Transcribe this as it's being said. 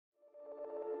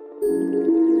Good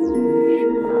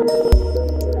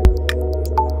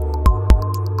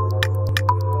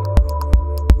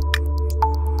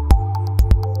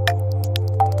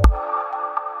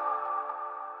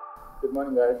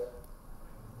morning, guys.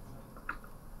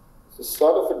 It's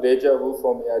sort of a deja vu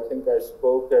for me. I think I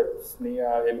spoke at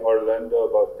SNIA in Orlando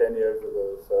about 10 years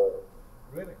ago, so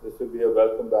Really? this would be a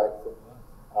welcome back.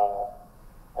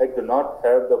 I do not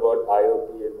have the word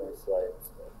IoT in my slides.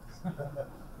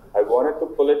 I wanted to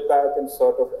pull it back and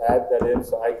sort of add that in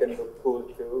so I can look cool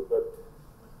too, but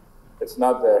it's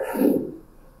not there.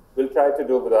 We'll try to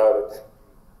do without it.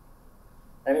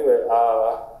 Anyway,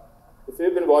 if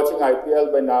you've been watching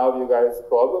IPL by now, you guys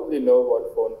probably know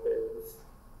what PhonePe is.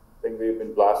 I think we've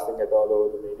been blasting it all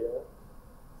over the media.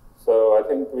 So I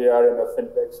think we are in a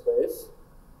fintech space,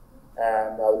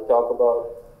 and I'll talk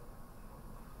about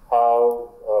how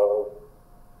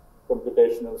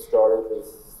computational storage is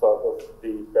sort of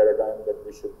the paradigm that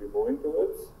we should be moving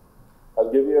towards. I'll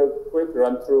give you a quick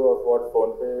run through of what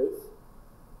PhonePe is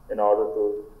in order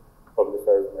to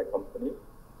publicize my company,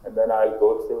 and then I'll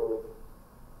go through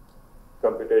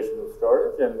computational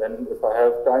storage, and then if I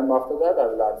have time after that, I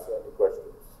will answer any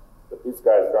questions. But these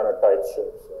guys run a tight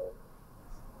ship, so.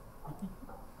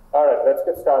 All right, let's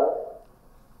get started.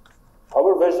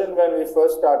 Our vision when we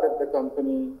first started the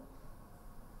company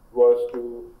was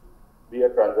to be a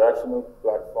transactional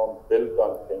platform built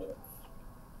on payments.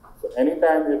 So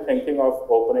anytime you're thinking of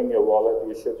opening your wallet,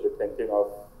 you should be thinking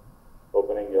of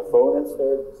opening your phone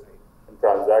instead and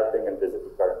transacting in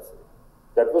digital currency.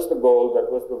 That was the goal,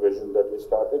 that was the vision that we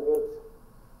started with.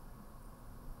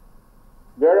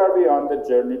 Where are we on the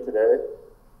journey today?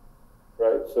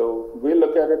 Right, so we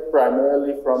look at it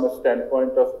primarily from a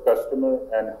standpoint of customer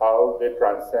and how they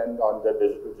transcend on their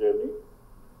digital journey.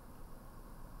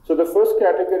 So the first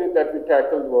category that we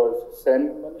tackled was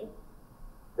send money,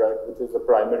 right, which is the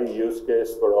primary use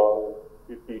case for all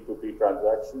P2P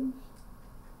transactions.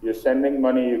 You're sending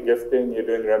money, you're gifting, you're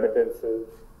doing remittances,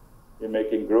 you're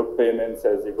making group payments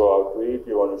as you go out to eat,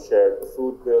 you want to share the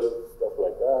food bills, stuff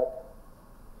like that,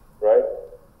 right?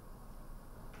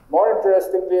 More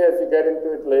interestingly, as you get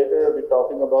into it later, we're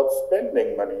talking about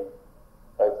spending money.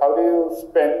 Like, how do you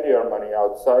spend your money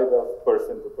outside of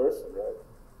person to person, right?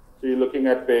 So you're looking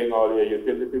at paying all your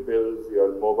utility bills,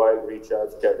 your mobile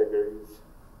recharge categories,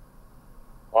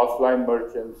 offline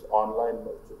merchants, online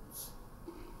merchants.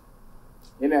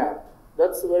 In-app,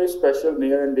 that's very special,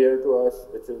 near and dear to us,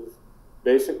 which is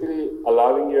basically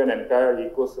allowing you an entire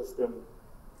ecosystem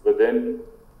within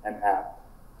an app.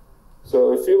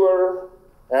 So if you were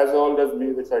as old as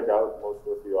me, which I doubt most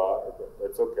of you are, but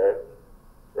that's okay,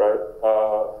 right?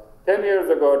 10 years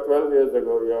ago, 12 years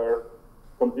ago, your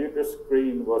computer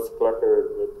screen was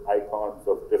cluttered with icons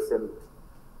of different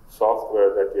software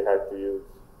that you had to use.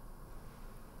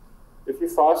 If you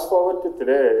fast forward to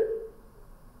today,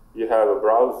 you have a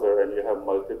browser and you have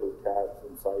multiple tabs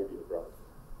inside your browser.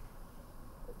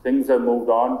 Things have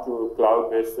moved on to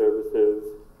cloud-based services,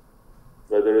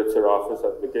 whether it's your Office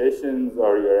applications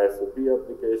or your SAP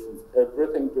applications,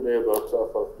 everything today works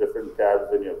off of different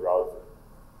tabs in your browser.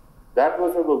 That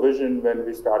was our vision when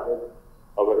we started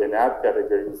our in-app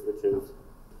categories, which is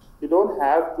you don't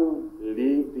have to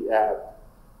leave the app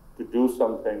to do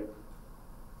something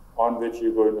on which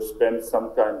you're going to spend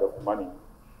some kind of money.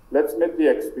 Let's make the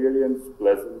experience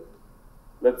pleasant.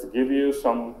 Let's give you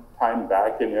some time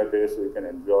back in your day so you can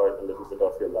enjoy a little bit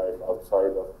of your life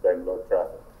outside of Bangalore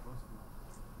traffic.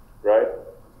 Right?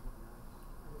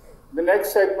 The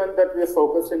next segment that we're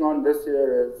focusing on this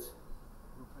year is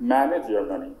manage your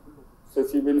money. So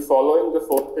if you've been following the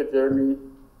PhonePe journey,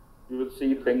 you will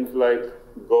see things like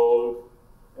gold.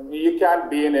 I mean, you can't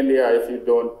be in India if you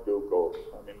don't do gold.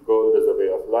 I mean, gold is a way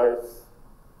of life.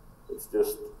 It's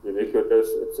just ubiquitous.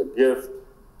 It's a gift.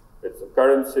 It's a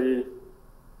currency.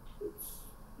 It's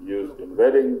used in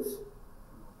weddings.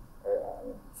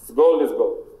 Gold is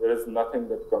gold. There is nothing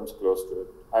that comes close to it.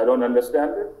 I don't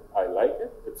understand it. I like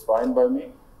it. It's fine by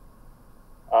me.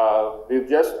 We've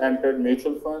just entered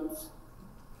mutual funds,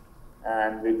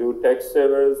 and we do tax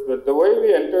savers. But the way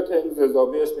we enter things is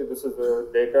obviously this is a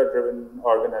data-driven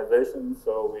organization,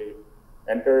 so we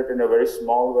enter it in a very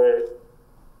small way.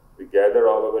 We gather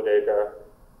all of the data,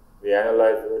 we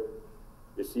analyze it,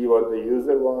 we see what the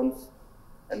user wants,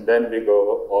 and then we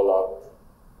go all out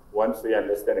once we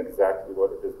understand exactly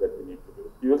what it is that we need to do.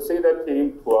 You will see that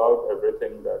theme throughout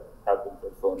everything that happens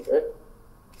at PhonePe.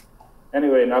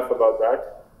 Anyway, enough about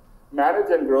that.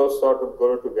 Manage and grow sort of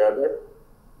go together.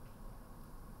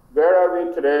 Where are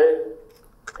we today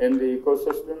in the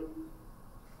ecosystem?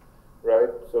 Right,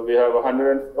 so we have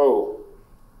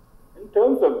In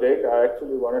terms of data, I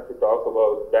actually wanted to talk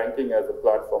about banking as a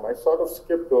platform. I sort of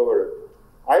skipped over it.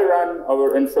 I run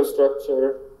our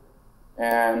infrastructure,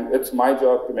 and it's my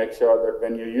job to make sure that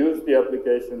when you use the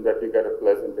application that you get a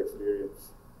pleasant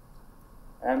experience.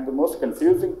 And the most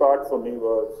confusing part for me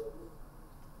was,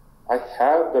 I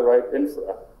have the right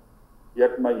infra,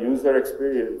 yet my user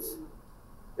experience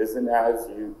isn't as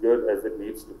good as it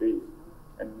needs to be.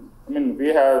 And I mean, we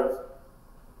have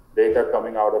data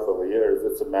coming out of our ears.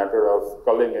 It's a matter of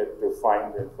culling it to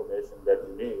find the information that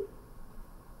you need.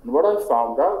 And what I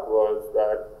found out was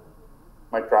that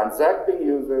my transacting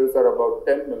users are about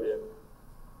 10 million,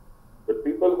 but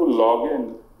people who log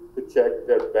in to check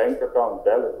their bank account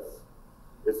balance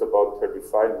is about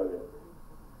 35 million.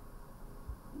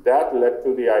 That led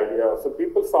to the idea, so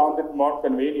people found it more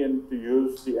convenient to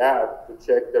use the app to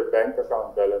check their bank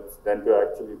account balance than to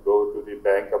actually go to the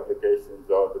bank applications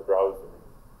or the browser.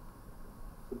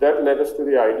 So that led us to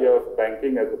the idea of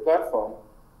banking as a platform,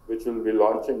 which will be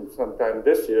launching sometime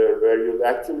this year, where you'll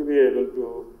actually be able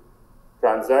to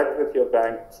transact with your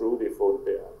bank through the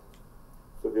PhonePe app.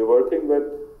 So we're working with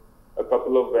a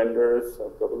couple of vendors, a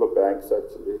couple of banks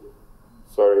actually,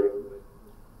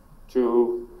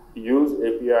 to use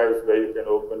APIs where you can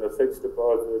open a fixed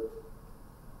deposit,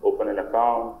 open an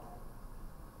account,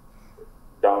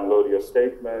 download your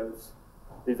statements.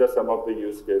 These are some of the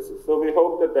use cases. So we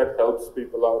hope that that helps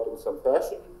people out in some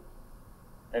fashion.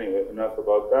 Anyway, enough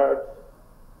about that.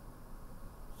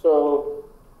 So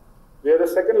we are the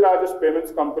second largest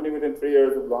payments company within 3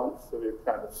 years of launch, so we're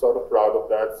kind of sort of proud of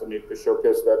that, so need to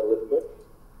showcase that a little bit.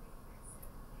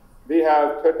 We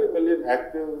have 30 million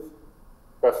active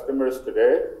customers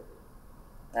today,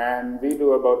 and we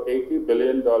do about $80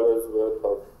 billion worth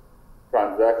of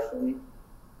transaction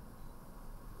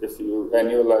if you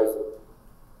annualize it.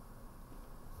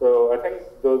 So I think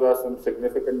those are some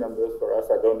significant numbers for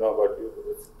us. I don't know about you, but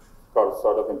it's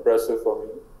sort of impressive for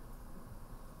me.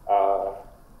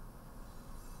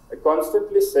 I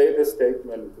constantly say this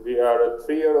statement: we are a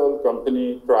 3-year-old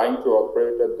company trying to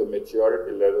operate at the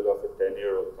maturity level of a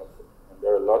 10-year-old company. And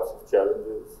there are lots of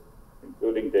challenges,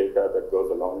 including data, that goes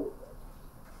along with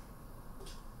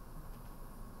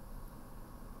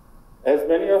that. As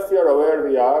many of you are aware,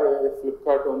 we are a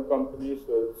Flipkart-owned company,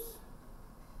 so it's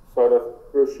sort of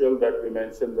crucial that we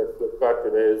mention that Flipkart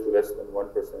today is less than 1%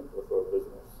 of our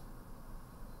business.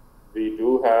 We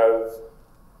do have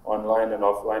online and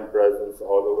offline presence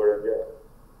all over India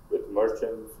with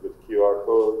merchants, with QR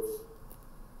codes,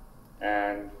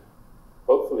 and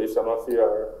hopefully some of you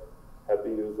are happy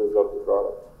users of the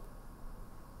product.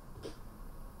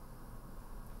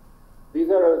 These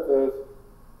are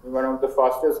one of the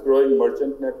fastest growing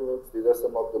merchant networks. These are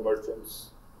some of the merchants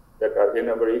that are in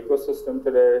our ecosystem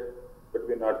today, but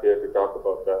we're not here to talk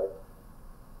about that.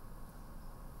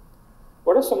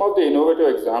 What are some of the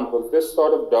innovative examples? This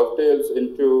sort of dovetails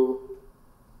into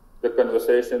the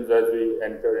conversations as we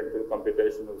enter into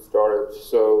computational storage.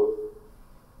 So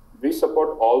we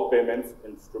support all payments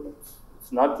instruments.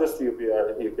 It's not just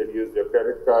UPI. You can use your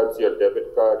credit cards, your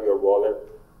debit card, your wallet.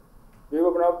 We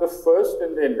were one of the first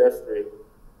in the industry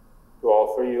to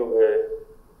offer you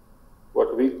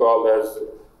what we call as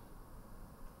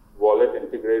wallet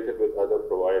integrated with other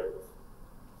providers.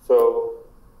 So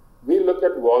we look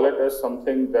at wallet as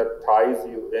something that ties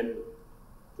you in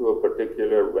to a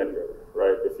particular vendor,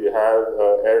 right? If you have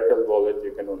an Airtel wallet,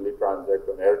 you can only transact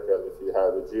on Airtel. If you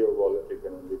have a Jio wallet, you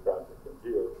can only transact on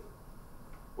Jio.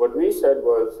 What we said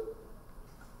was,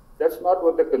 that's not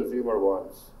what the consumer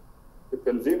wants. The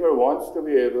consumer wants to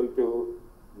be able to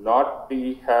not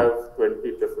have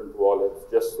 20 different wallets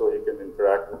just so he can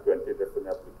interact with 20 different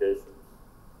applications.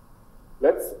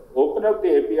 Let's open up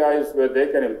the APIs where they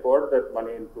can import that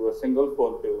money into a single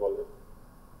PhonePe wallet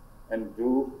and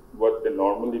do what they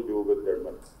normally do with their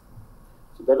money.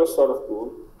 So that was sort of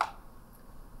cool.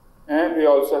 And we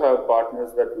also have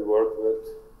partners that we work with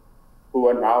who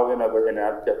are now in our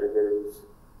in-app categories.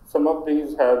 Some of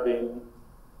these have been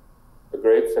a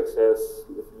great success.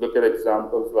 If you look at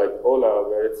examples like Ola,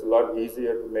 where it's a lot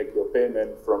easier to make your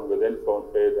payment from within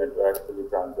PhonePe than to actually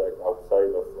transact outside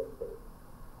of PhonePe.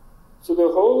 So the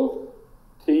whole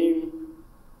theme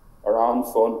around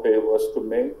PhonePe was to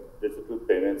make digital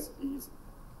payments easy.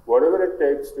 Whatever it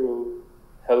takes to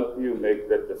help you make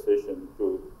that decision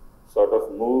to sort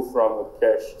of move from a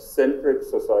cash-centric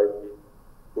society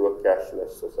to a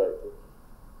cashless society.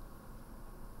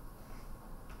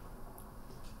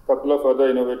 A couple of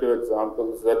other innovative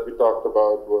examples that we talked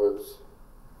about was,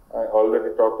 I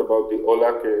already talked about the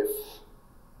Ola case.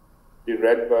 The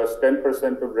Redbus,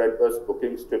 10% of Redbus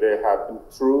bookings today happen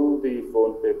through the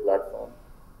PhonePe platform.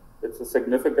 It's a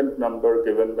significant number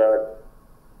given that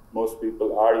most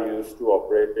people are used to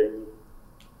operating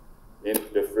in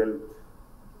different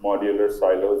modular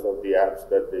silos of the apps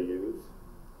that they use.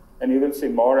 And you will see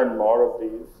more and more of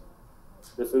these.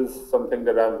 This is something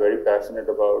that I'm very passionate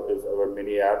about, is our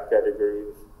mini app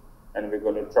categories. And we're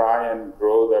going to try and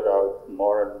grow that out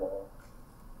more and more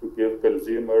to give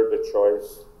consumer the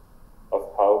choice of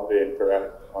how they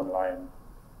interact online,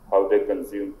 how they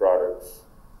consume products,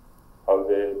 how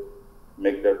they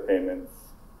make their payments.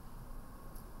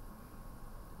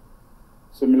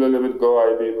 Similarly with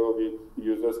GoIBO,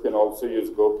 users can also use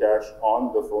GoCash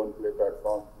on the PhonePe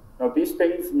platform. Now these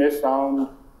things may sound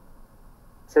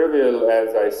trivial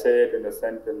as I say it in a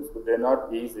sentence, but they're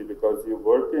not easy because you're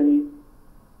working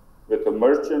with a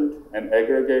merchant, an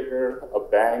aggregator, a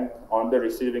bank on the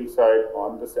receiving side,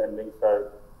 on the sending side,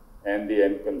 and the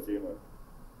end consumer.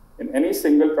 In any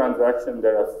single transaction,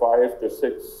 there are 5 to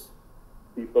 6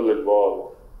 people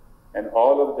involved, and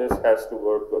all of this has to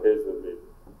work cohesively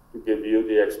to give you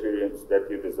the experience that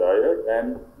you desire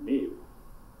and need.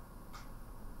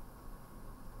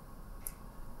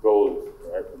 Gold,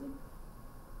 right? I mean,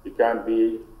 you can't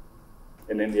be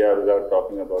in India without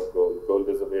talking about gold. Gold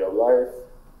is a way of life.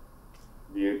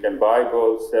 You can buy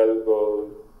gold, sell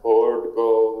gold, hoard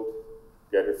gold,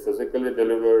 get it physically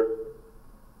delivered,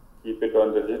 keep it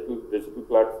on the digital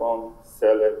platform,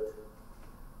 sell it.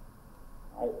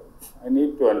 I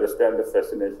need to understand the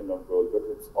fascination of gold, but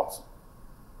it's awesome.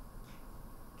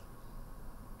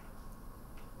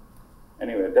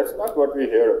 Anyway, that's not what we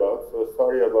hear about, so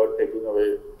sorry about taking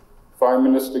away 5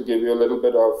 minutes to give you a little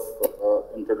bit of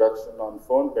introduction on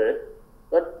PhonePe,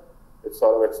 but it's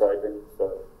sort of exciting.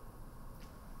 So.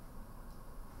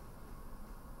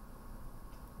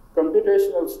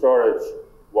 Computational storage,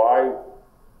 why,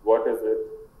 what is it,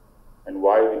 and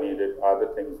why we need it are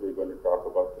the things we're going to talk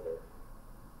about today.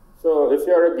 So if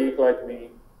you're a geek like me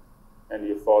and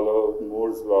you follow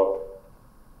Moore's law,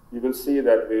 you will see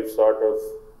that we've sort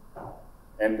of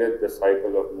ended the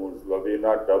cycle of Moore's law. We're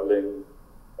not doubling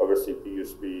our CPU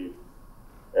speed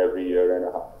every year and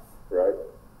a half, right?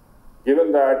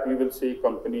 Given that, you will see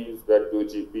companies that do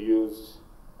GPUs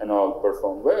and all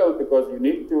perform well because you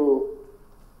need to,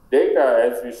 data,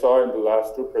 as we saw in the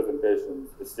last 2 presentations,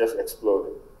 is just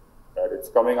exploding, right? It's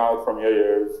coming out from your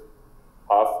ears.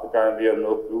 Half the time we have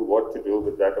no clue what to do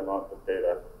with that amount of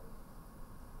data.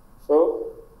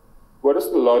 So, what is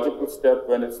the logical step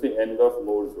when it's the end of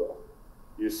Moore's law?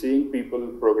 You're seeing people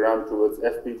program towards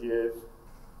FPGAs.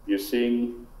 You're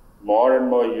seeing more and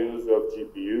more use of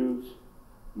GPUs.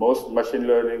 Most machine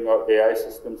learning or AI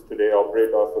systems today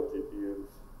operate off of GPUs.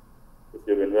 If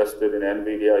you've invested in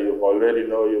NVIDIA, you already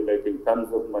know you're making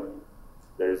tons of money.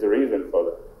 There is a reason for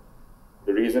that.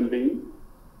 The reason being,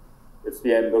 it's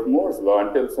the end of Moore's law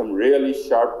until some really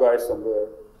sharp guy somewhere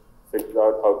figures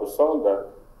out how to solve that.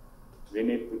 We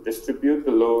need to distribute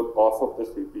the load off of the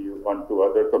CPU onto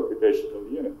other computational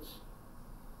units.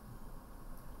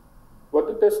 What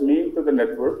did this mean to the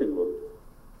networking world?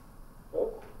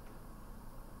 Well,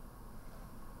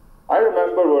 I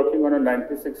remember working on a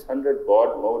 9600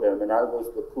 baud modem, and I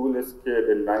was the coolest kid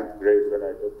in 9th grade when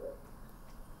I did that.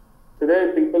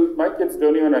 Today, my kids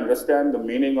don't even understand the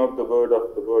meaning of the word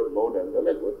modem. They're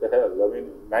like, what the hell? I mean,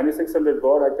 9600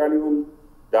 baud, I can't even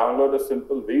download a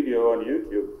simple video on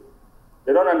YouTube.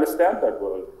 They don't understand that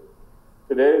world.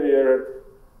 Today, we are at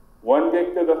 1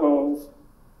 gig to the homes,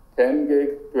 10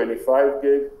 gig, 25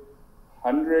 gig,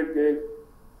 100 gig.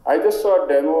 I just saw a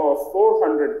demo of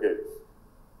 400 gigs.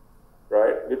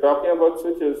 Right? We're talking about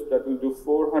switches that will do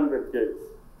 400 gigs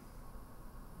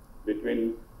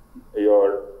between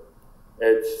your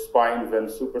edge spines and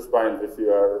super spines if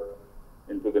you are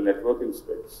into the networking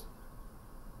space.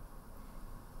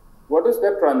 What does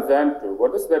that transcend to?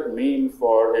 What does that mean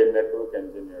for a network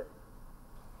engineer?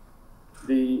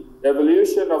 The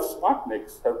evolution of smart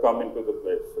NICs have come into the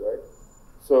place, right?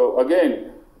 So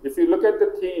again, if you look at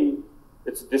the theme,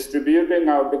 it's distributing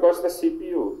out, because the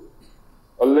CPU,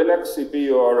 a Linux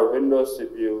CPU or a Windows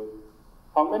CPU,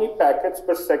 how many packets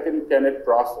per second can it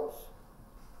process?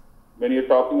 When you're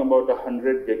talking about a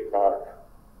 100 gig card,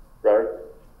 right?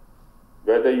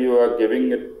 Whether you are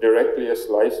giving it directly a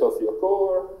slice of your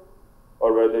core,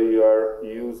 or whether you are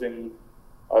using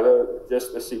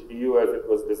just the CPU as it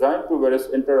was designed to, where it's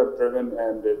interrupt driven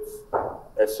and it's,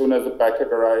 as soon as the packet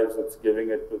arrives, it's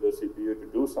giving it to the CPU to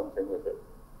do something with it.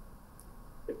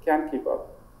 It can't keep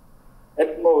up.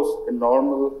 At most, a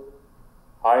normal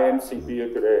high-end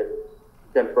CPU today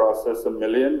can process 1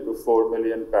 million to 4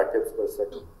 million packets per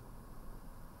second.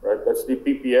 Right? That's the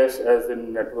PPS, as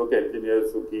in network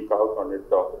engineers who geek out on it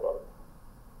talk about.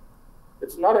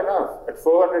 It's not enough. At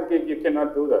 400 gig, you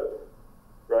cannot do that,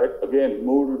 right? Again,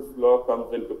 Moore's law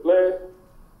comes into play.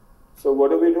 So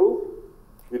what do?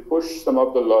 We push some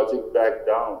of the logic back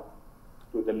down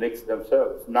to the NICs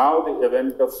themselves. Now the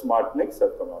event of smart NICs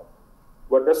have come up.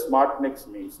 What does smart NICs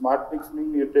mean? Smart NICs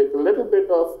mean you take a little bit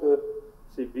of the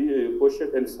CPU, you push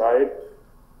it inside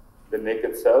the NIC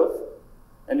itself,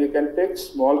 and you can take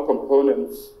small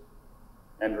components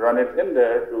and run it in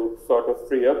there to sort of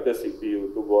free up the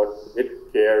CPU to what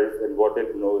it cares and what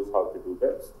it knows how to do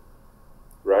best,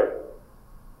 right?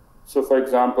 So for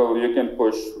example, you can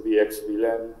push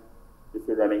VXVLAN if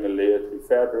you're running a layer 3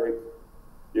 fabric.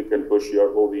 You can push your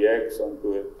OVX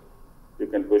onto it. You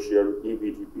can push your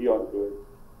eBGP onto it.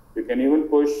 You can even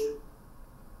push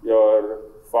your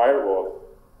firewall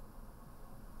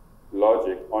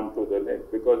logic onto the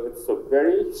NIC because it's a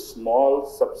very small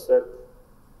subset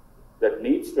that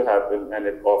needs to happen and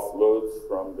it offloads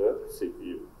from the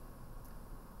CPU.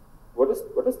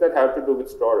 What does that have to do with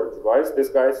storage? Why is this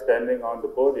guy standing on the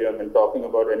podium and talking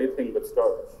about anything but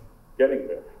storage? Getting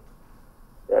there,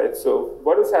 right? So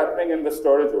what is happening in the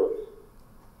storage world,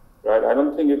 right? I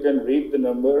don't think you can read the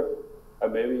number, or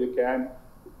maybe you can.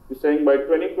 You're saying by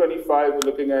 2025, we're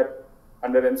looking at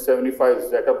 175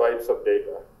 zettabytes of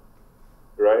data,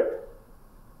 right?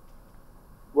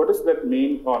 What does that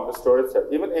mean on the storage side?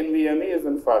 Even NVMe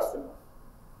isn't fast enough,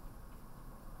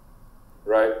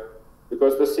 right?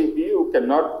 Because the CPU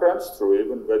cannot crunch through,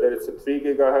 even whether it's a 3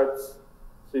 gigahertz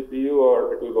CPU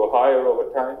or it will go higher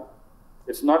over time.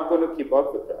 It's not going to keep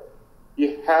up with that.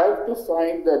 You have to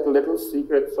find that little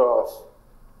secret sauce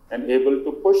and able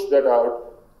to push that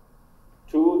out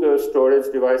to the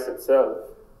storage device itself,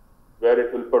 where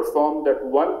it will perform that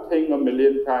one thing a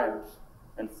million times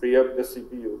and free up the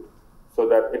CPU so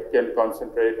that it can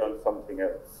concentrate on something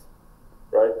else,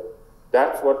 right?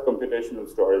 That's what computational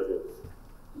storage is.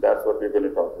 That's what we're going to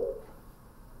talk about.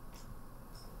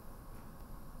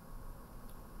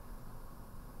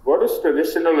 What is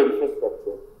traditional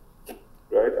infrastructure,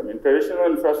 right? I mean, traditional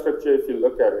infrastructure, if you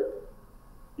look at it,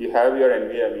 you have your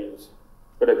NVMEs,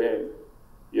 but again,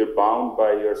 you're bound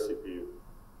by your CPU.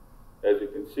 As you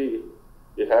can see,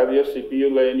 you have your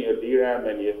CPU lane, your DRAM,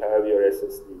 and you have your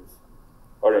SSDs,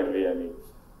 or NVMEs,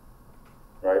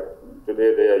 right?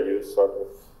 Today they are used sort of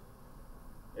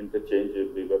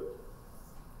interchangeably, but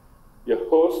your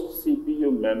host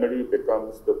CPU memory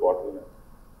becomes the bottleneck.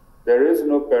 There is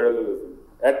no parallelism.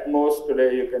 At most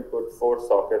today you can put 4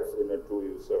 sockets in a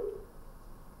 2U server.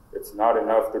 It's not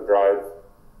enough to drive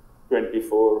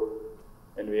 24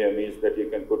 NVMEs that you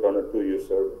can put on a 2U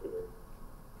server today,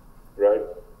 right?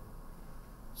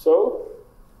 So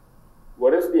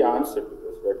what is the answer to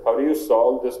this, right? How do you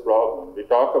solve this problem? We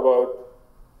talk about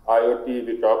IoT,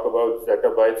 we talk about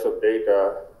zettabytes of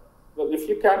data. Well, if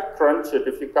you can't crunch it,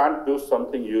 if you can't do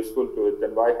something useful to it,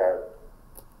 then why have it,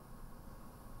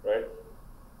 right?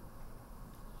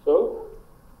 So,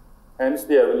 hence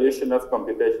the evolution of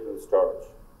computational storage.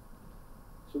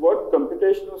 So what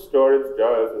computational storage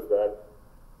does is that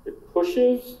it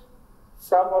pushes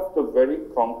some of the very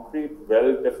concrete,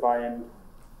 well-defined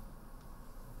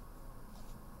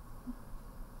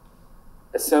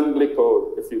assembly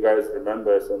code, if you guys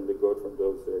remember assembly code from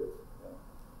those days.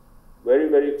 Very,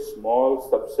 very small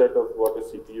subset of what a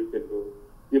CPU can do.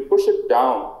 You push it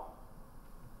down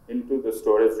into the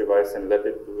storage device and let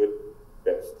it do it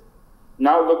best.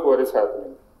 Now look what is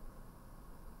happening.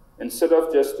 Instead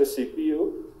of just a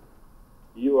CPU,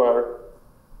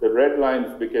 the red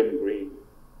lines became green.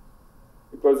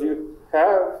 Because you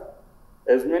have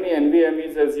as many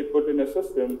NVMEs as you put in a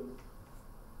system,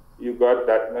 you got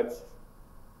that much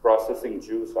processing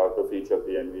juice out of each of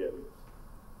the NVMEs.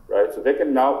 Right? So they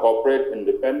can now operate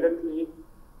independently,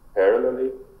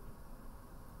 parallelly,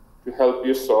 to help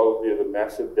you solve the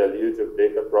massive deluge of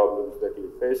data problems that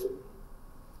you're facing.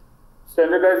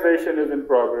 Standardization is in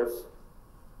progress.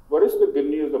 What is the good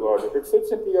news about it? It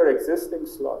fits into your existing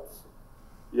slots.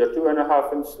 Your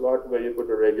 2.5-inch slot where you put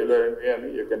a regular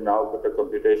NVMe, you can now put a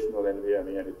computational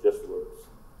NVMe and it just works.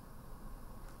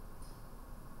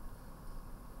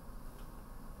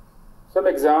 Some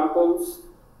examples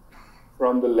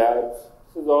from the labs.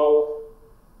 This is all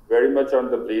very much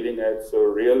on the bleeding edge, so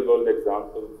real-world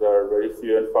examples are very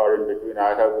few and far in between. I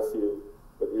have a few,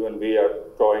 but even we are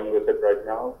toying with it right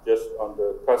now, just on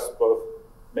the cusp of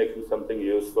making something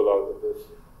useful out of this.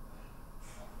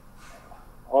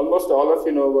 Almost all of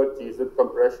you know what gzip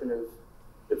compression is.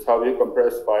 It's how you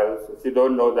compress files. If you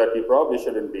don't know that, you probably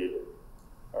shouldn't be here,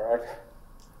 all right?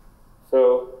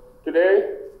 So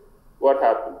today, what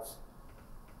happens?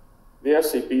 We are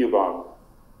CPU bound.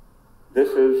 This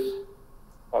is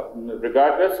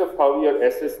Regardless of how your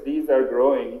SSDs are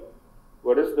growing,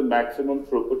 what is the maximum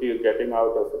throughput you're getting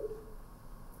out of it?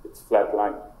 It's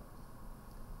flatlined.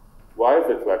 Why is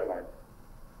it flatlined?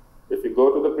 If you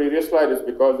go to the previous slide, it's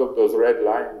because of those red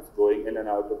lines going in and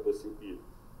out of the CPU,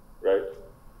 right?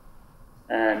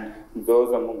 And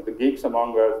those among the geeks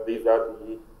among us, these are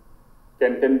the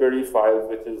Canterbury files,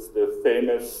 which is the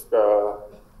famous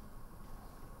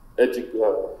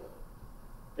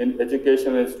in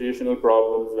educational institutional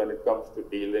problems when it comes to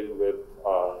dealing with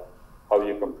how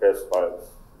you compress files.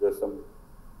 There's some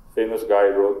famous guy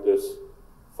wrote this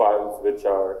files which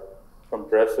are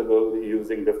compressible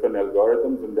using different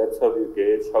algorithms, and that's how you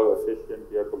gauge how efficient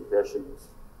your compression is.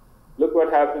 Look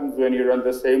what happens when you run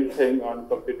the same thing on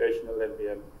computational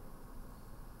NVMe.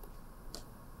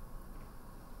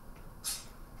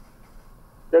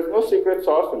 There's no secret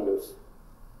sauce in this.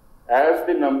 As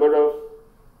the number of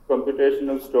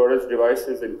computational storage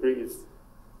devices increase,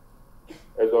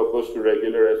 as opposed to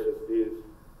regular SSDs,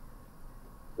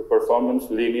 the performance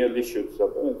linearly shoots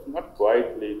up. And it's not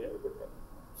quite linear, but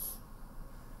it's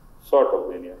sort of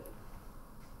linear.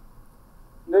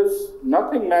 There's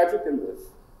nothing magic in this.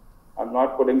 I'm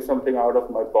not putting something out of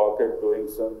my pocket, doing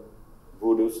some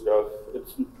voodoo stuff.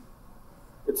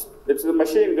 It's the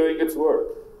machine doing its work,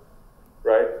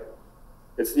 right?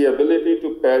 It's the ability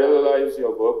to parallelize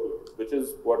your workload, which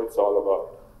is what it's all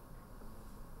about.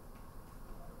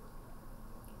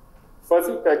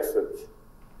 Fuzzy text search.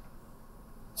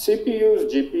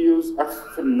 CPUs, GPUs are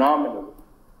phenomenal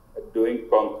at doing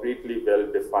concretely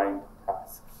well-defined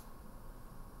tasks,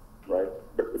 right?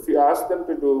 But if you ask them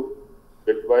to do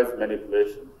bitwise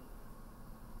manipulation,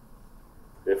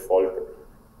 they falter.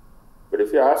 But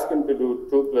if you ask him to do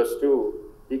 2 plus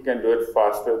 2, he can do it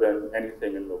faster than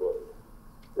anything in the world,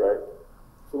 right?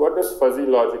 So what does fuzzy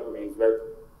logic mean? Like,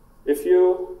 if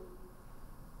you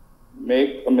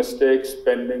make a mistake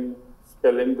spelling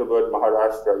the word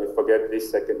Maharashtra, you forget the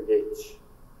second H.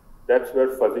 That's where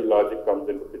fuzzy logic comes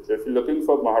into picture. If you're looking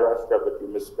for Maharashtra but you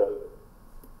misspell it,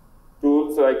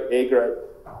 tools like agrep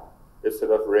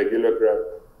instead of regular grep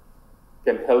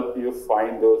can help you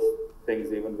find those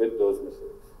things even with those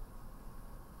mistakes.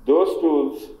 Those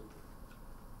tools,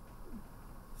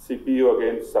 CPU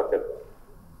again suck at that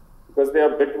because they are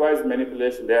bitwise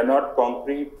manipulation. They are not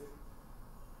concrete,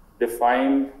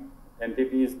 defined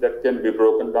entities that can be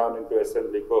broken down into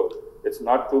assembly code. It's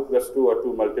not 2 plus 2 or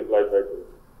 2 multiplied by 2.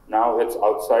 Now it's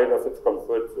outside of its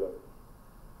comfort zone.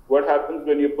 What happens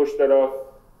when you push that off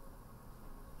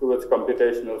towards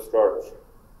computational storage?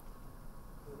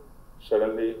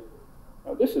 Suddenly,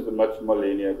 now this is a much more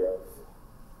linear graph.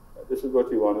 This is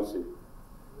what you want to see.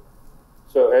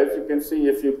 So as you can see,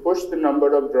 if you push the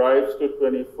number of drives to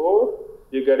 24,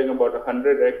 you're getting about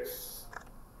 100x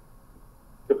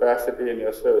capacity in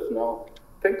your search. Now,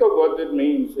 think of what it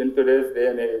means in today's day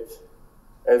and age,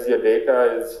 as your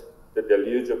data is, the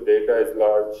deluge of data is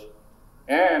large,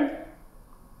 and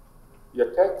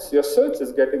your text, your search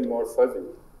is getting more fuzzy.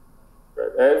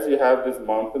 Right? As you have these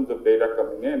mountains of data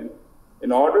coming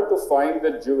in order to find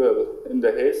the jewel in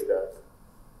the haystack,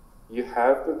 you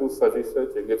have to do fuzzy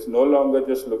searching. It's no longer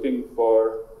just looking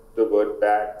for the word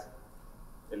bat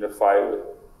in a file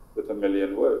with 1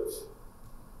 million words,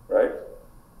 right?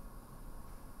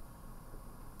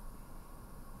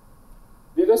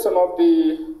 These are some of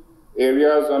the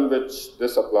areas on which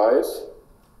this applies.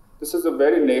 This is a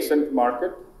very nascent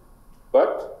market,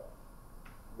 but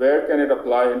where can it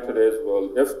apply in today's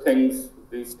world? If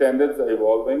these standards are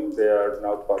evolving, they are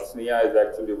now, SNIA is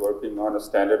actually working on a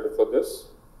standard for this.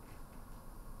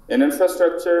 In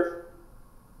infrastructure,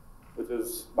 which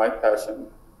is my passion,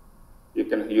 you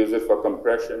can use it for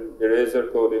compression, eraser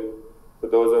coding. For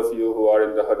those of you who are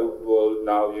in the Hadoop world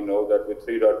now, you know that with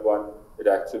 3.1, it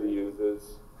actually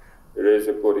uses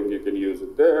eraser coding. You can use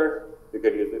it there. You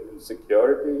can use it in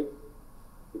security.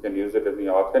 You can use it in the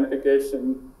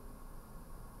authentication,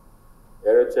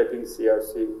 error checking,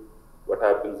 CRC, what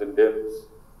happens in DIMS.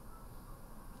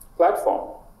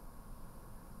 Platform.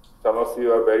 Some of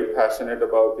you are very passionate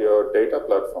about your data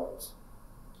platforms.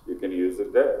 You can use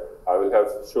it there. I will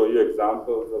show you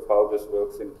examples of how this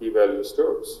works in key value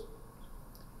stores.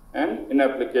 And in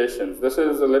applications, this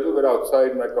is a little bit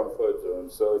outside my comfort zone.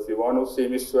 So if you want to see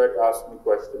me sweat, ask me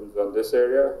questions on this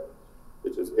area,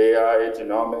 which is AI,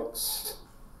 genomics,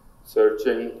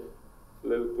 searching, a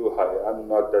little too high. I'm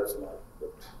not that smart.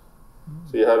 But.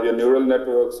 So you have your neural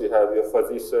networks, you have your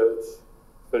fuzzy search,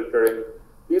 filtering.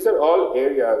 These are all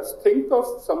areas. Think of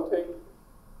something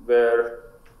where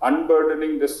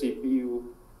unburdening the CPU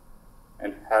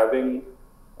and having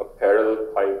a parallel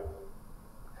pipe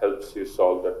helps you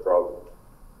solve that problem.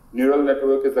 Neural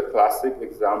network is a classic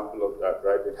example of that,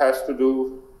 right? It has to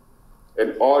do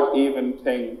an odd even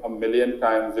thing a million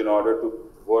times in order to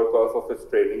work off of its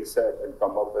training set and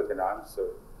come up with an answer.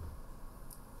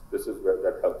 This is where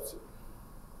that helps you.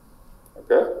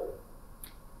 Okay?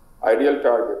 Ideal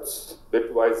targets,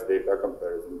 bitwise data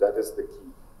comparison, that is the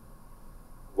key.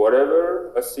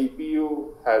 Whatever a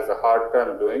CPU has a hard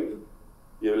time doing,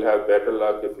 you will have better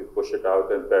luck if you push it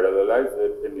out and parallelize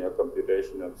it in your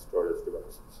computational storage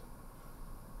devices.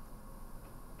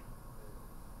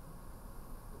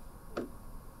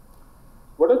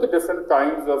 What are the different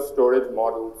kinds of storage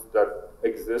models that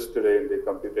exist today in the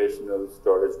computational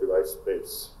storage device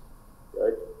space,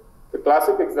 right? The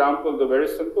classic example, the very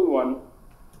simple one,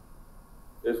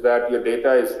 is that your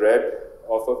data is read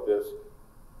off of disk.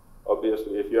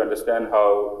 Obviously, if you understand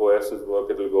how OSs work,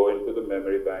 it will go into the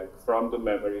memory bank. From the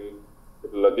memory,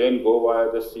 it will again go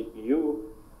via the CPU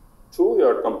to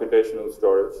your computational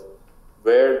storage,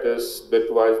 where this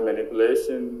bitwise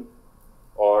manipulation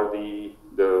or the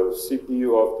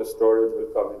CPU of the storage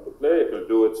will come into play. It will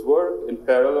do its work in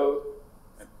parallel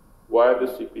via the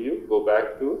CPU, go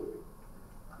back to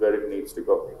where it needs to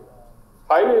go.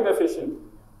 Highly inefficient,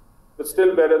 but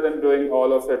still better than doing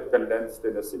all of it condensed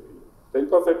in a CPU.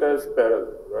 Think of it as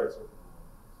parallel, right?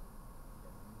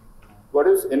 What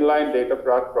is inline data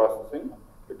processing?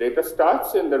 The data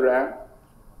starts in the RAM,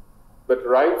 but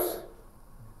writes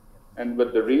and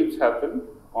but the reads happen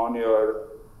on your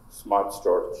smart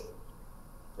storage,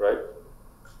 right?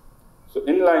 So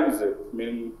inline zip,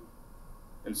 meaning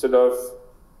instead of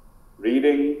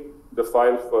reading the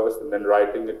file first and then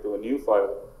writing it to a new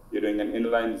file, you're doing an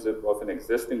inline zip of an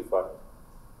existing file.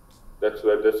 That's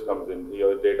where this comes in,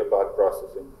 your data path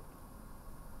processing.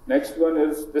 Next one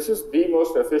is, this is the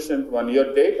most efficient one.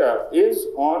 Your data is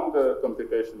on the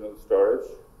computational storage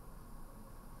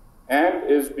and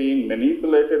is being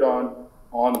manipulated on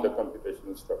the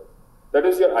computational storage. That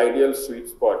is your ideal sweet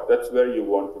spot. That's where you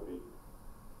want to be,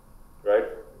 right?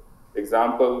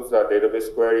 Examples are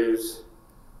database queries,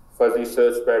 fuzzy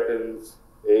search patterns,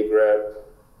 A-graph,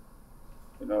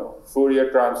 Fourier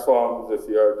transforms. If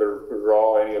you're the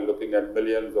raw and you're looking at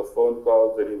millions of phone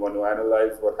calls and you want to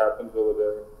analyze what happens over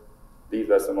there,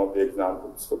 these are some of the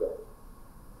examples for that.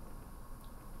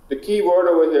 The key word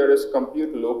over here is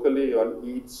compute locally on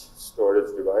each storage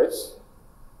device,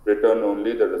 return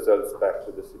only the results back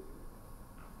to the CPU.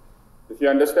 If you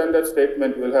understand that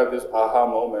statement, you will have this aha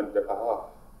moment that,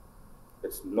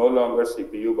 it's no longer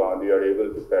CPU bound, you are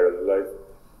able to parallelize it.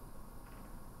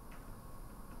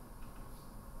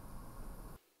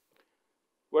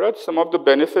 What are some of the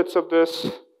benefits of this?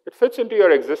 It fits into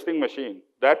your existing machine.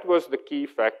 That was the key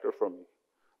factor for me,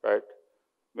 right?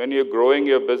 When you're growing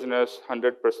your business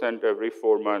 100% every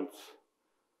 4 months,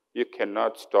 you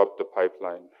cannot stop the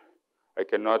pipeline. I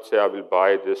cannot say I will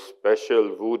buy this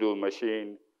special voodoo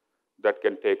machine that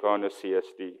can take on a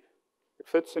CSD. It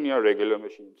fits in your regular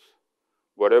machines.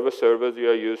 Whatever servers you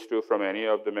are used to from any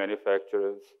of the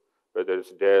manufacturers, whether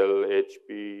it's Dell,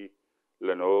 HP,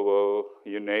 Lenovo,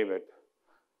 you name it.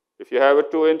 If you have a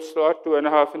 2-inch slot,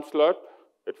 2.5-inch slot,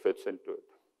 it fits into it.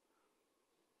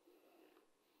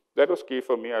 That was key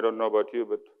for me. I don't know about you,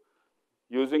 but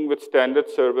using with standard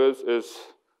servers is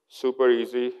super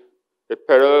easy. It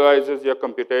parallelizes your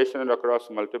computation across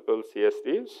multiple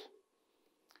CSDs.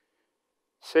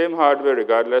 Same hardware,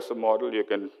 regardless of model,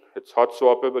 it's hot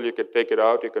swappable, you can take it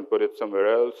out, you can put it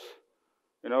somewhere else.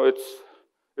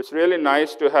 It's really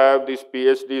nice to have these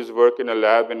PhDs work in a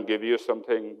lab and give you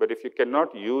something, but if you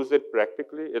cannot use it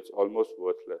practically, it's almost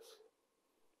worthless,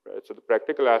 right? So the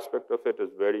practical aspect of it is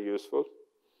very useful.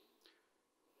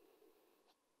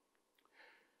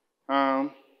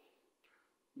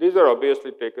 These are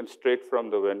obviously taken straight from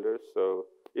the vendors, so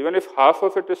even if half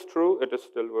of it is true, it is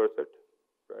still worth it,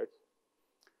 right?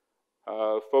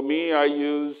 For me, I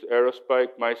use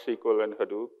Aerospike, MySQL, and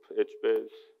Hadoop, HBase.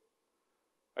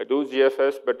 I do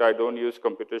ZFS, but I don't use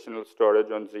computational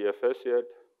storage on ZFS yet.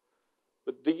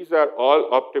 But these are all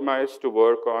optimized to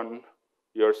work on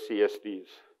your CSDs.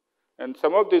 And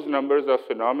some of these numbers are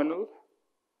phenomenal,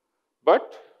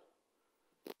 but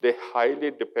they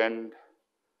highly depend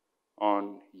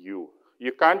on you.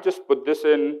 You can't just put this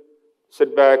in,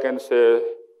 sit back and say,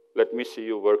 let me see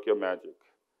you work your magic.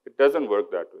 It doesn't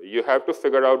work that way. You have to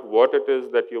figure out what it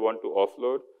is that you want to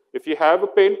offload. If you have a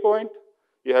pain point,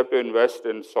 you have to invest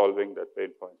in solving that pain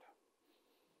point.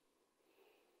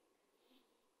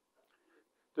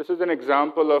 This is an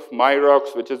example of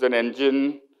MyRocks, which is an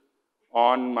engine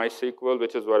on MySQL,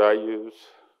 which is what I use.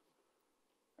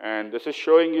 And this is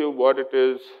showing you what it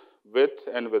is with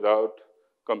and without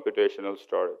computational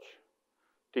storage.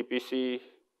 TPC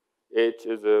H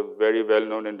is a very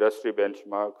well-known industry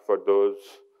benchmark for those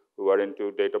who are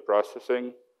into data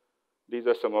processing. These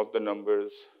are some of the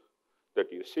numbers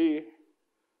that you see.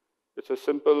 It's a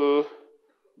simple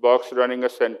box running a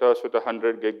CentOS with a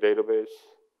 100 gig database,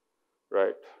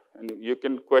 right? And you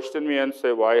can question me and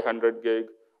say, why 100 gig?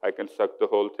 I can suck the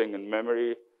whole thing in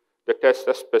memory. The tests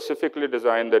are specifically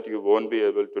designed that you won't be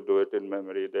able to do it in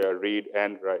memory. They are read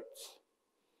and writes.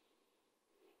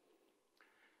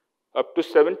 Up to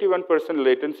 71%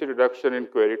 latency reduction in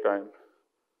query time.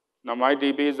 Now, my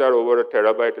DBs are over 1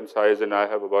 terabyte in size, and I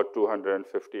have about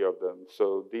 250 of them.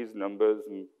 So these numbers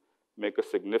make a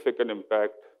significant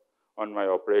impact on my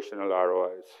operational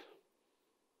ROIs.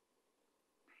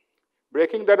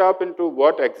 Breaking that up into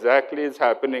what exactly is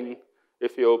happening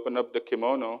if you open up the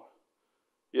kimono,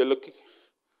 you're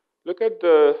look at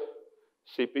the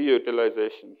CPU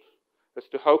utilization as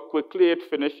to how quickly it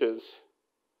finishes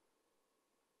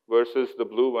versus the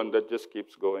blue one that just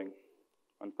keeps going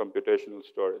on computational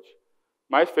storage.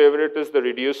 My favorite is the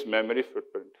reduced memory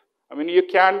footprint. I mean, you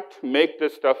can't make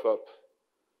this stuff up.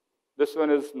 This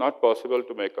one is not possible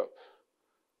to make up.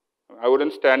 I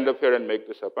wouldn't stand up here and make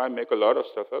this up. I make a lot of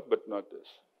stuff up, but not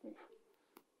this.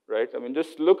 Right? I mean,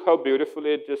 just look how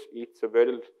beautifully it just eats a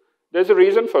very... There's a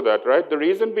reason for that, right? The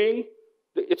reason being,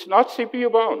 it's not CPU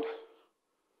bound.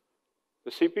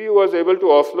 The CPU was able to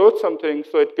offload something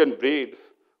so it can read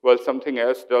while something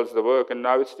else does the work, and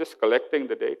now it's just collecting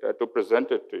the data to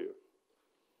present it to you.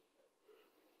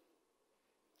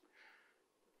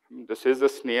 This is a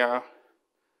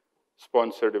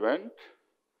SNIA-sponsored event.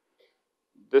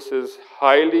 This is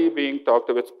highly being talked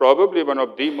about. It's probably one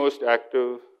of the most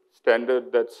active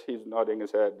standard he's nodding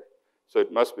his head. So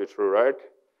it must be true, right?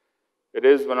 It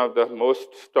is one of the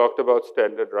most talked about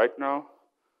standard right now.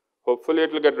 Hopefully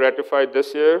it will get ratified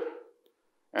this year,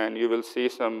 and you will see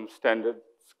some standards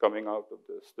coming out of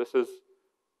this.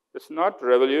 It's not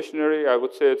revolutionary. I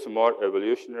would say it's more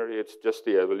evolutionary. It's just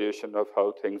the evolution of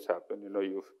how things happen. You know,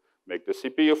 you make the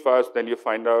CPU fast, then you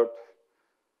find out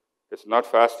it's not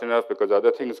fast enough because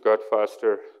other things got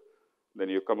faster. Then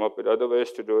you come up with other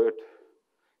ways to do it.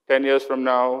 10 years from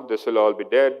now, this will all be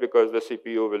dead because the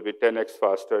CPU will be 10x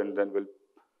faster, and then we'll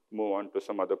move on to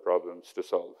some other problems to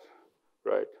solve,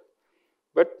 right?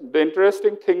 But the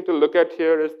interesting thing to look at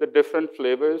here is the different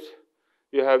flavors.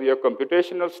 You have your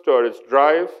computational storage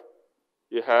drive.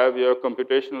 You have your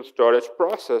computational storage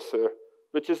processor,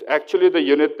 which is actually the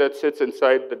unit that sits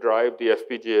inside the drive, the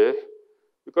FPGA,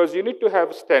 because you need to have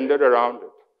a standard around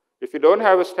it. If you don't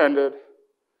have a standard,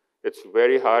 it's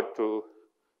very hard to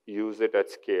use it at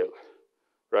scale,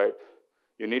 right?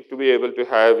 You need to be able to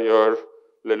have your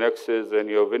Linuxes and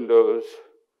your Windows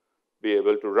be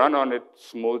able to run on it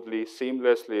smoothly,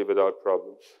 seamlessly, without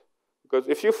problems. Because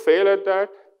if you fail at that,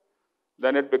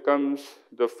 then it becomes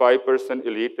the 5%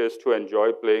 elitist who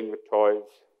enjoy playing with toys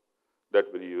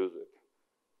that will use it.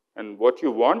 And what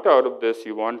you want out of this,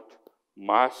 you want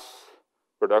mass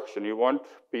production. You want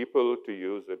people to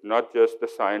use it, not just the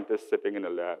scientists sitting in a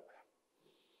lab.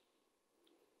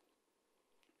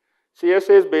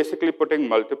 CSA is basically putting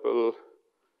multiple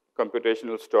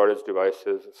computational storage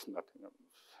devices. It's nothing else.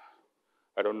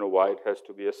 I don't know why it has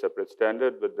to be a separate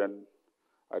standard, but then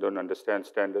I don't understand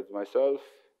standards myself.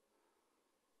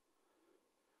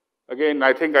 Again,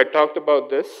 I think I talked about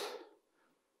this.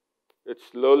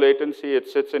 It's low latency. It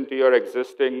sits into your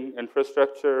existing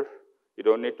infrastructure. You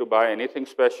don't need to buy anything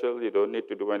special. You don't need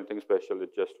to do anything special.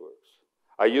 It just works.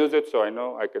 I use it, so I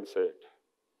know I can say it.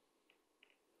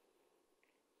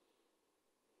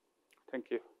 Thank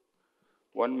you.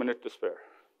 1 minute to spare.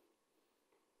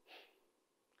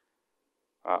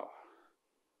 Wow.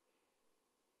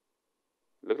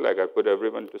 Look like I put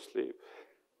everyone to sleep.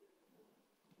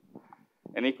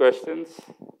 Any questions?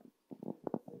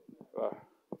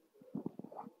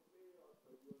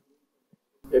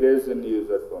 It is in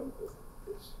user PhonePe.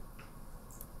 Yes.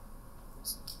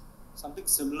 Something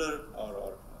similar or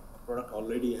a product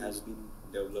already has been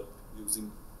developed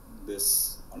using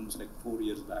this almost like 4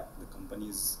 years back. The company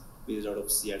is based out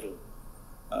of Seattle.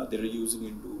 They're using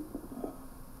into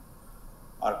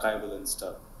archival and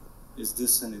stuff. Is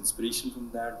this an inspiration from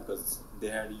that? Because they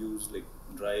had used like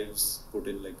drives, put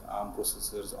in like ARM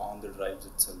processors on the drives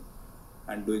itself,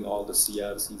 and doing all the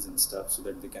CRCs and stuff so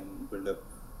that they can build a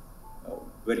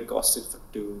very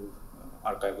cost-effective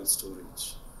archival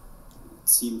storage. It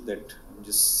seems that I'm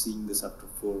just seeing this after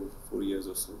four years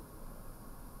or so.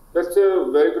 That's a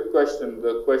very good question.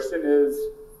 The question is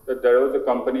that there was a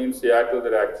company in Seattle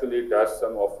that actually does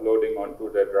some offloading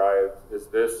onto their drive. Is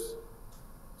this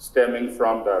stemming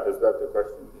from that? Is that the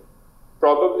question?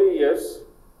 Probably yes.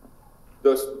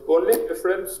 The only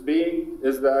difference being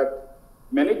is that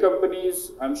many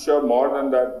companies, I'm sure more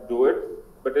than that, do it,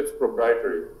 but it's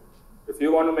proprietary. If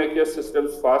you want to make your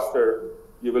systems faster,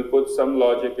 you will put some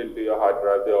logic into your hard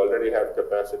drive. They already have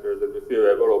capacitors, and if you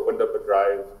ever opened up a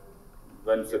drive,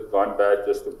 once it's gone bad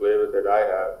just to play with it, I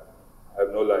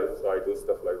have no life, so I do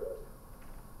stuff like that.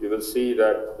 You will see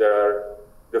that there are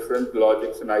different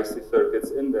logics and IC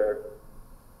circuits in there.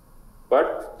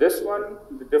 But this one,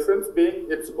 the difference being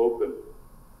it's open.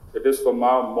 It is for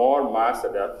more mass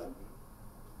adoption.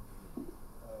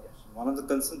 One of the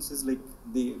concerns is like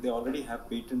they already have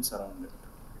patents around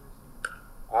it.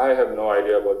 I have no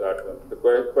idea about that one.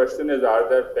 The question is, are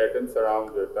there patents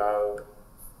around it?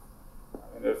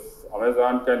 If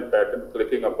Amazon can patent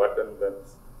clicking a button, then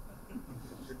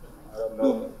I don't know.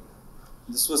 No,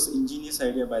 this was ingenious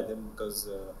idea by them because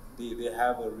they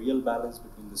have a real balance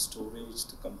between the storage,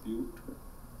 the compute,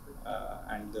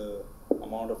 and the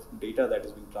amount of data that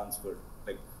is being transferred.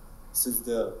 Like, since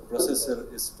the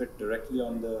processor is fit directly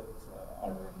on the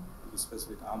on the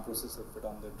specific ARM processor fit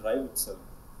on the drive itself,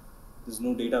 there's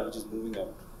no data which is moving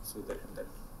out. So that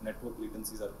network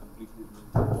latencies are completely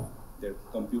removed. They're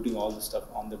computing all the stuff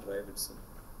on the drive itself.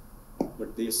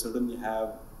 But they certainly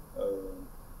have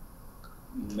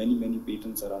many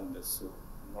patents around this. So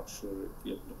I'm not sure if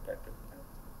we have looked at it.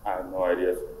 I have no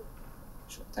idea.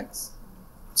 Sure, thanks.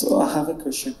 So I have a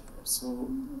question. So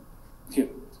here.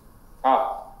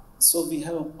 So we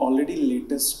have already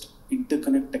latest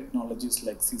interconnect technologies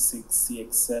like C6,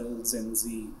 CXL,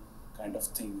 ZenZ kind of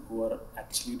thing, who are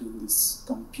actually doing this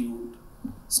compute,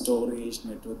 storage,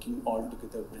 networking all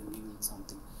together, bringing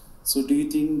something. So do you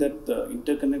think that the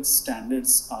interconnect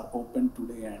standards are open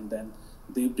today and then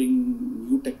they bring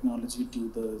new technology to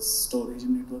the storage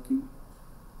and networking?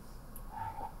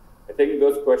 I think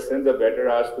those questions are better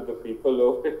asked to the people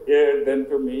over here than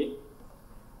to me.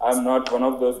 I'm not one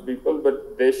of those people,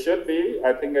 but they should be.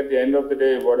 I think at the end of the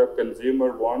day, what a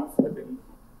consumer wants, I think,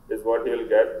 is what he'll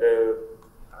get.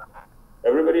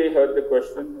 Everybody heard the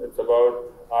question. It's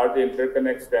about, are the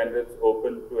interconnect standards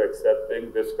open to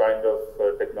accepting this kind of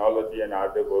technology, and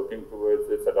are they working towards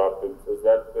its adoption? Is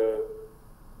that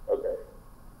okay?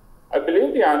 I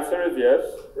believe the answer is yes,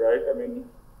 right? I mean,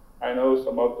 I know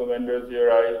some of the vendors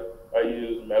here, I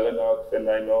use Mellanox, and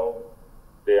I know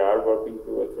they are working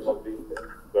towards some of these things.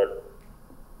 But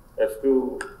as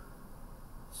to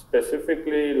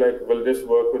specifically, like, will this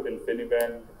work with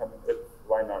InfiniBand? I mean,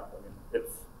 why not? I mean,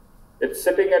 it's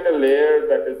sitting at a layer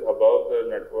that is above the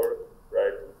network,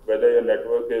 right? Whether your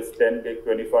network is 10 gig,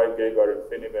 25 gig, or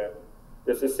InfiniBand,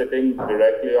 this is sitting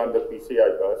directly on the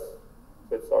PCI bus.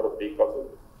 So it's sort of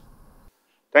decoupled.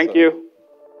 Thank you.